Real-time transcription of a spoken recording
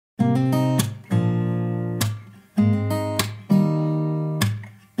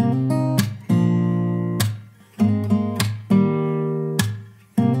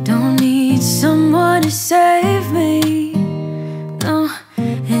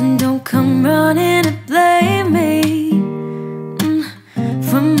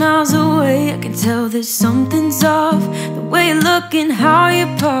and how you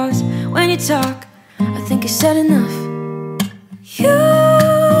pause when you talk. I think you said enough. You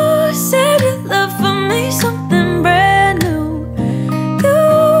said you love for me something brand new.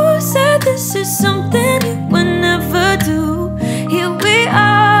 You said this is something you would never do. Here we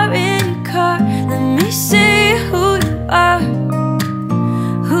are in your car. Let me see who you are,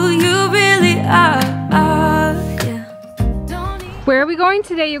 who you really are. Yeah. Where are we going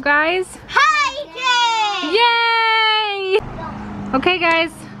today, you guys? Hiking! Yay! Okay,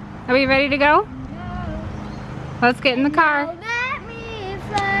 guys, are we ready to go? Let's get in the car. Let me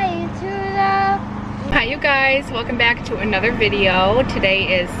fly you to the... Hi you guys, welcome back to another video.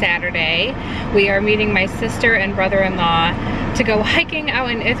 Today is Saturday. We are meeting my sister and brother-in-law to go hiking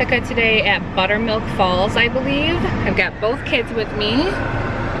out in Ithica today at Buttermilk Falls, I believe. I've got both kids with me.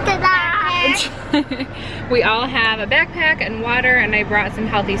 We all have a backpack and water, and I brought some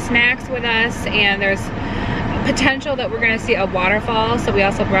healthy snacks with us, and there's potential that we're gonna see a waterfall, so we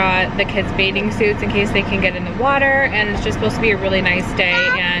also brought the kids bathing suits in case they can get in the water, and it's just supposed to be a really nice day.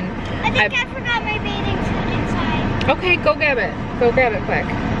 And I think I forgot my bathing suit inside. Okay, go grab it. Go grab it quick.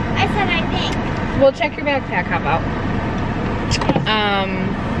 I said I think. We'll check your backpack, how about?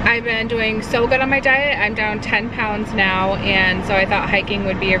 I've been doing so good on my diet. I'm down 10 pounds now, and so I thought hiking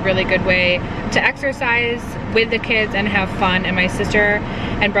would be a really good way to exercise with the kids and have fun. And my sister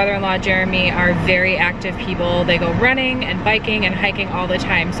and brother-in-law Jeremy are very active people. They go running and biking and hiking all the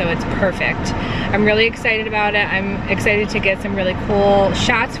time, so it's perfect. I'm really excited about it. I'm excited to get some really cool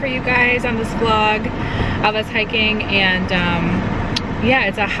shots for you guys on this vlog of us hiking. And yeah,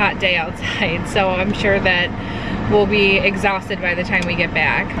 it's a hot day outside, so I'm sure that we'll be exhausted by the time we get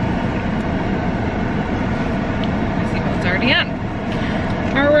back. My seatbelt's already on.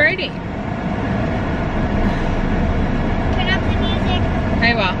 Alrighty. Turn up the music.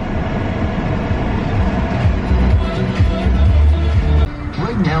 I will.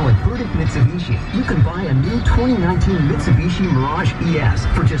 Right now at Burdick Mitsubishi, you can buy a new 2019 Mitsubishi Mirage ES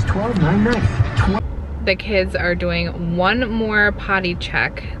for just $12,990. The kids are doing one more potty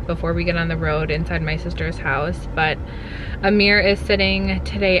check before we get on the road inside my sister's house, but Amir is sitting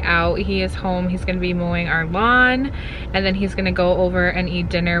today out. He is home. He's gonna be mowing our lawn, and then he's gonna go over and eat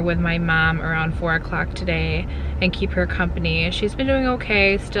dinner with my mom around 4 o'clock today and keep her company. She's been doing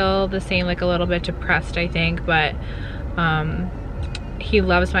okay, still the same, like a little bit depressed, I think, but he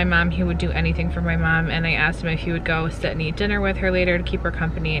loves my mom. He would do anything for my mom, and I asked him if he would go sit and eat dinner with her later to keep her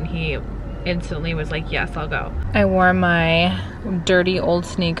company, and he instantly was like, yes, I'll go. I wore my dirty old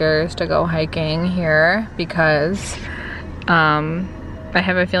sneakers to go hiking here because I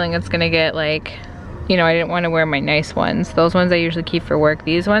have a feeling it's gonna get like, you know, I didn't want to wear my nice ones. Those ones I usually keep for work.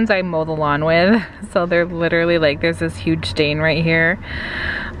 These ones I mow the lawn with, so they're literally like, there's this huge stain right here.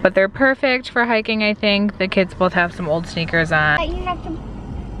 But they're perfect for hiking, I think. The kids both have some old sneakers on. You have to...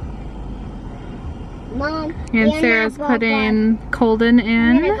 Mom, and Sarah's putting Colden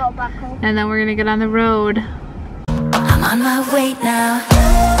in, and then we're gonna get on the road. I'm on my way now. I'm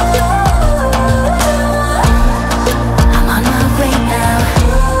on my way now.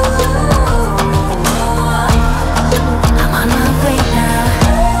 I'm on my way now.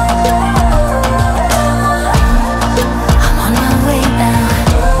 I'm on my way now.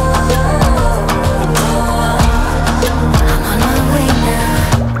 I'm on my way now.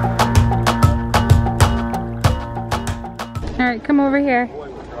 All right, come over here.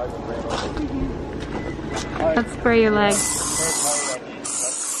 Let's spray your leg.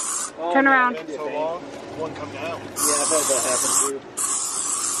 Turn around.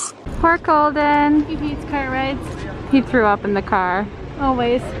 Poor Colden. He hates car rides. He threw up in the car.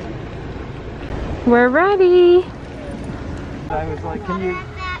 Always. We're ready. I was like, can you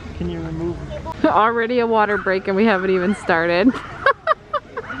remove? Already a water break and we haven't even started.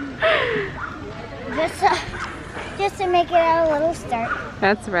 Just to make it a little start.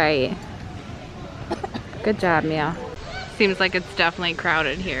 That's right. Good job, Mia. Seems like it's definitely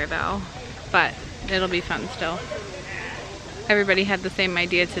crowded here though, but it'll be fun still. Everybody had the same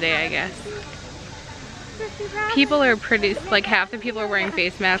idea today, I guess. People are pretty, like half the people are wearing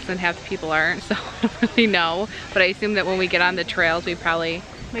face masks and half the people aren't, so I don't really know. But I assume that when we get on the trails, we probably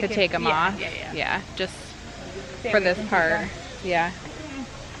could take them off. Yeah, just for this part. Yeah.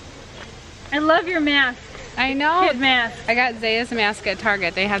 I love your mask. I know. Kid mask. I got Zaya's mask at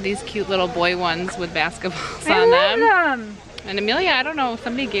Target. They have these cute little boy ones with basketballs I on love them. And Amelia, I don't know,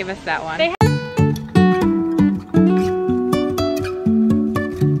 somebody gave us that one.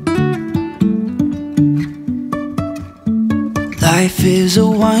 Life is a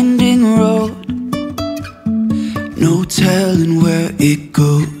winding road, no telling where it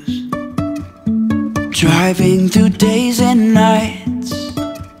goes. Driving through days and nights,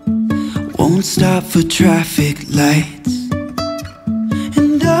 stop for traffic lights.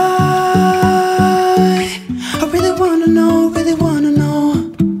 And I really wanna know,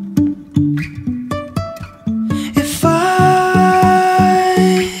 if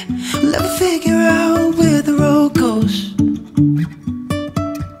I will ever figure out where the road goes.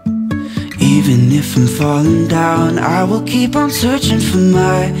 Even if I'm falling down, I will keep on searching for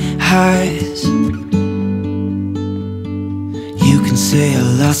my highs. You can say I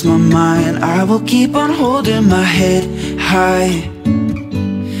lost my mind, I will keep on holding my head high,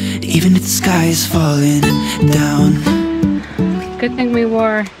 even if the sky is falling down. Good thing we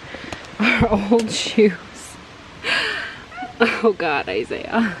wore our old shoes. Oh God,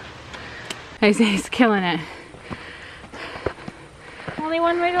 Isaiah. Isaiah's killing it. Only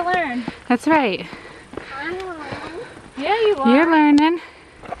one way to learn. That's right. I'm learning. Yeah, you are. You're learning.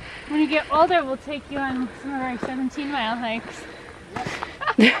 When you get older, we'll take you on some of our 17-mile hikes.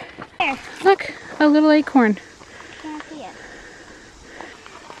 Look, a little acorn. Can't see it.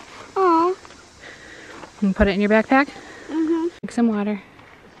 Oh. And put it in your backpack? Mm-hmm. Drink some water.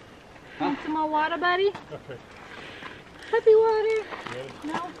 Want some more water, buddy? Okay. Happy water?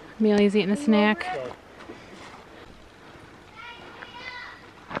 No? Amelia's eating a snack.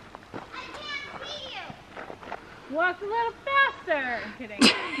 Walk a little faster. I'm kidding.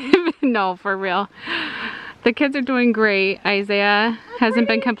 No, for real. The kids are doing great. Isaiah hasn't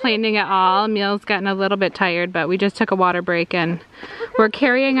been complaining at all. Emil's gotten a little bit tired, but we just took a water break and we're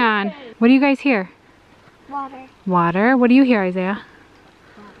carrying on. What do you guys hear? Water. Water? What do you hear, Isaiah?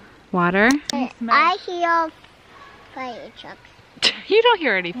 Water? I hear fire trucks. You don't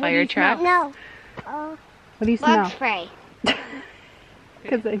hear any fire trucks. No. Oh, What do you bug smell? spray.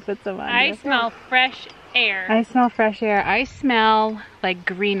 Because I put some on I you. smell fresh air. I smell fresh air. I smell like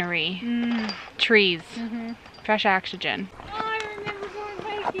greenery, trees, fresh oxygen. Oh, I remember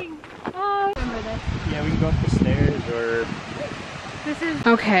going hiking. Oh, I remember this. Yeah, we can go up the stairs or... This is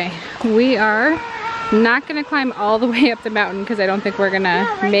Okay, we are not gonna climb all the way up the mountain because I don't think we're gonna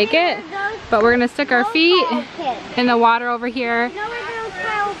make it, but we're gonna stick our feet in the water over here.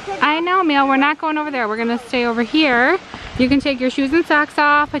 I know, Mel, we're not going over there. We're gonna stay over here. You can take your shoes and socks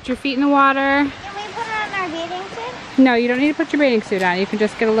off, put your feet in the water. Can we put on our bathing suit? No, you don't need to put your bathing suit on. You can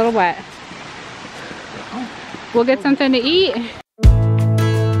just get a little wet. We'll get something to eat.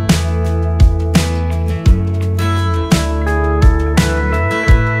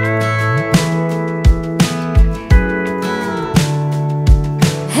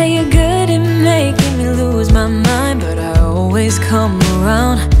 Hey, you're good at making me lose my mind, but I always come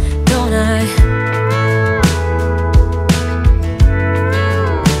around, don't I?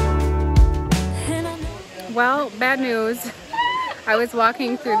 Well, bad news. I was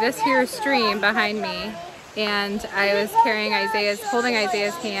walking through this here stream behind me and I was carrying holding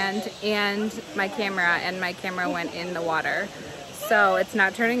Isaiah's hand and my camera went in the water. So it's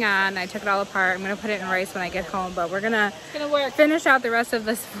not turning on. I took it all apart. I'm gonna put it in rice when I get home, but we're gonna finish out the rest of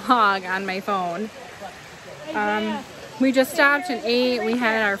this vlog on my phone. We just stopped and ate. We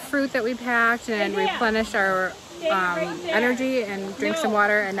had our fruit that we packed and replenished our energy and drink some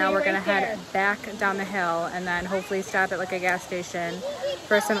water, and now we're gonna head back down the hill and then hopefully stop at like a gas station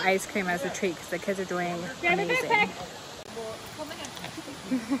for some ice cream as a treat because the kids are doing amazing.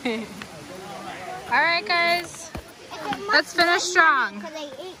 All right, guys, let's finish strong. Because I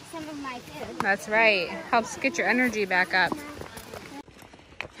ate some of my food. That's right. Helps get your energy back up.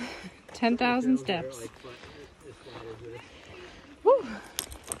 10,000 steps. Woo.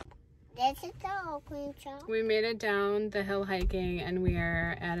 This is the whole cream shop. We made it down the hill hiking and we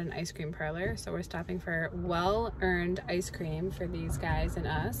are at an ice cream parlor. So we're stopping for well-earned ice cream for these guys and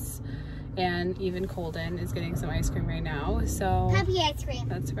us. And even Colden is getting some ice cream right now. So Puppy ice cream.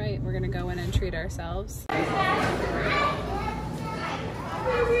 that's right. We're gonna go in and treat ourselves.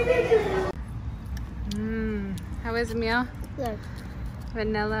 How is it, Mia? Good.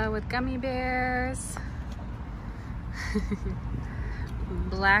 Vanilla with gummy bears.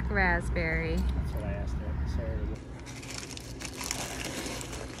 Black raspberry. That's what I asked her.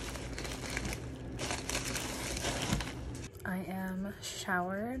 I am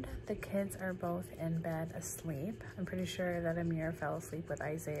showered. The kids are both in bed asleep. I'm pretty sure that Amir fell asleep with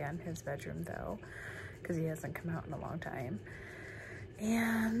Isaiah in his bedroom though, because he hasn't come out in a long time.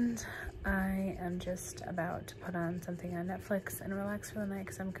 And I am just about to put on something on Netflix and relax for the night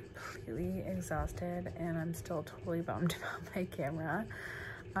because I'm completely exhausted and I'm still totally bummed about my camera.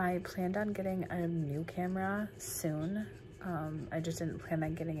 I planned on getting a new camera soon. I just didn't plan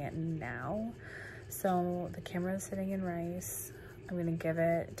on getting it now. So the camera is sitting in rice. I'm gonna give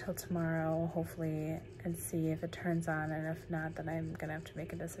it till tomorrow, hopefully, and see if it turns on, and if not, then I'm gonna have to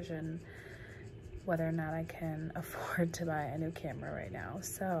make a decision whether or not I can afford to buy a new camera right now.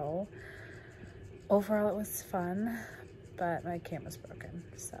 So overall it was fun, but my camera's broken,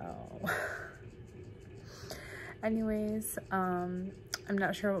 so anyways, I'm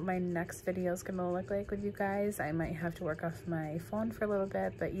not sure what my next video is gonna look like with you guys. I might have to work off my phone for a little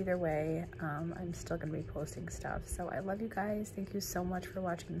bit, but either way, I'm still gonna be posting stuff. So I love you guys. Thank you so much for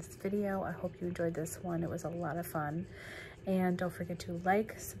watching this video. I hope you enjoyed this one. It was a lot of fun. And don't forget to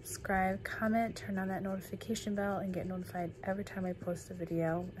like, subscribe, comment, turn on that notification bell, and get notified every time I post a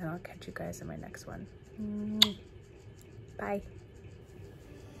video. And I'll catch you guys in my next one. Bye.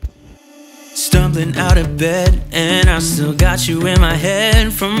 Stumbling out of bed, and I still got you in my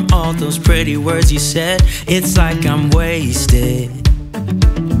head. From all those pretty words you said, it's like I'm wasted.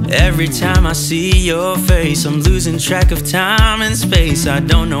 Every time I see your face, I'm losing track of time and space. I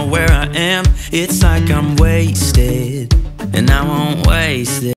don't know where I am, it's like I'm wasted, and I won't waste it.